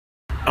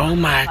Oh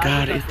my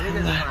God, it's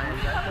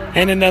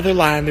and another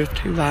lion. There's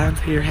 2 lions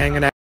here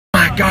hanging out. Oh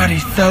my God,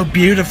 he's so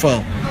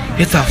beautiful.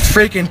 It's a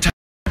freaking so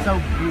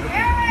beautiful.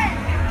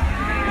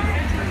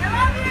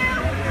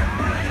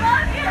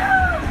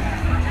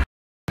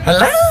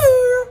 Hello!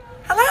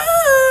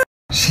 Hello!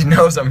 She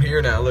knows I'm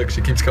here now. Look, she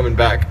keeps coming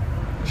back.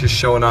 She's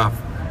showing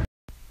off.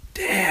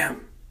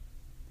 Damn.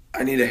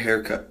 I need a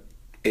haircut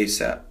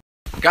ASAP.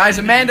 Guys,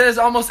 Amanda is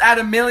almost at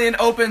 1 million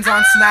opens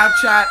on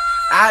Snapchat.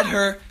 Add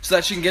her so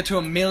that she can get to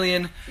 1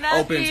 million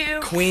opens.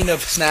 Queen of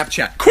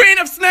Snapchat. Queen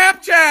of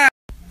Snapchat!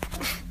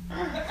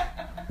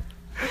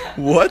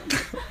 What?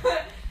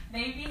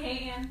 They be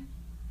hating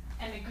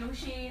and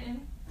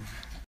negotiating.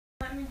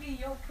 Let me be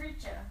your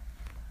preacher.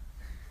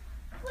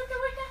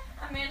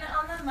 Wicca, Amanda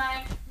on the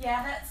mic.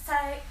 Yeah, that's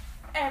tight.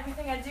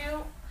 Everything I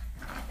do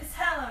is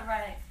hella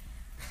right.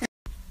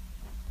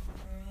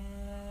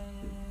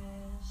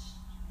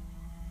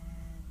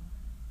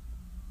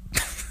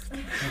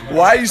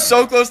 Why are you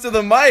so close to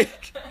the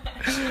mic?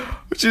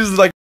 She was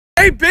like,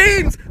 hey,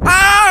 Beans!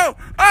 Oh!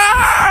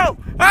 Oh!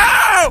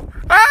 Oh!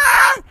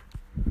 Oh!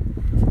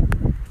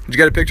 Did you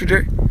get a picture,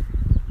 Jerry?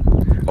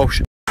 Oh,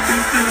 shit.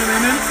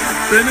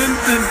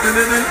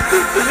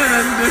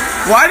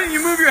 Why didn't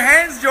you move your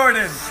hands,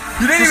 Jordan?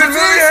 You didn't even move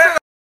your hands.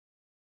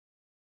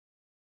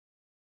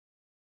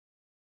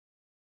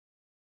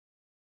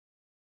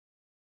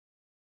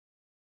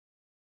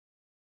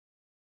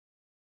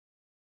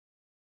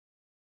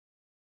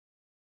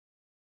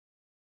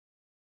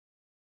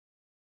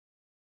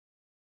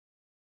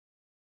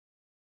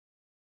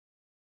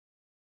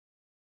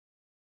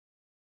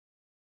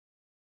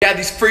 Got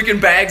these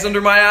freaking bags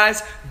under my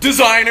eyes.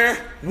 Designer.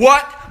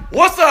 What?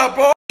 What's up,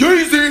 boy?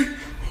 Daisy.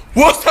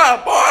 What's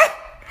up, boy?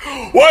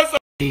 What's up?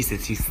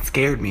 Jesus, you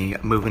scared me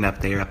moving up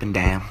there, up and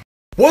down.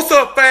 What's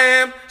up,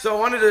 fam? So I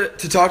wanted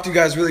to talk to you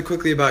guys really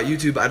quickly about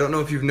YouTube. I don't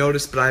know if you've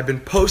noticed, but I've been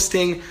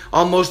posting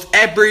almost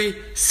every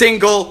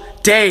single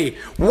day.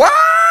 What?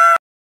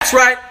 That's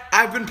right.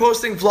 I've been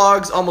posting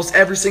vlogs almost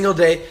every single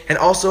day and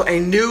also a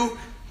new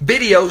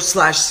video /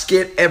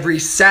 skit every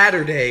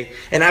Saturday,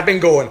 and I've been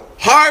going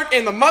hard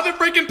in the mother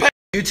freaking paint.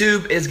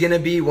 YouTube is gonna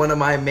be one of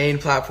my main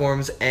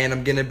platforms, and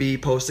I'm gonna be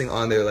posting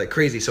on there like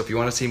crazy. So if you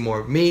want to see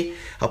more of me,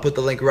 I'll put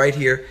the link right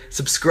here.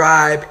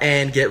 Subscribe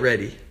and get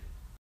ready.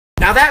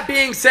 Now that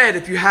being said,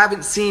 if you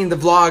haven't seen the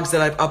vlogs that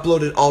I've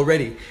uploaded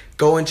already,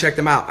 go and check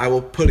them out. I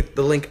will put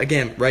the link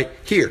again right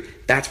here.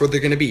 That's where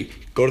they're gonna be.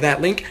 Go to that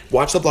link,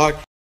 watch the vlog.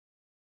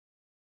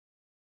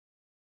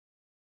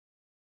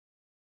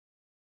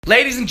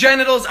 Ladies and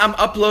genitals, I'm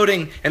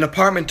uploading an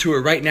apartment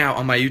tour right now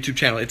on my YouTube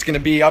channel. It's gonna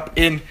be up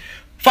in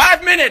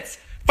 5 minutes.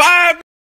 5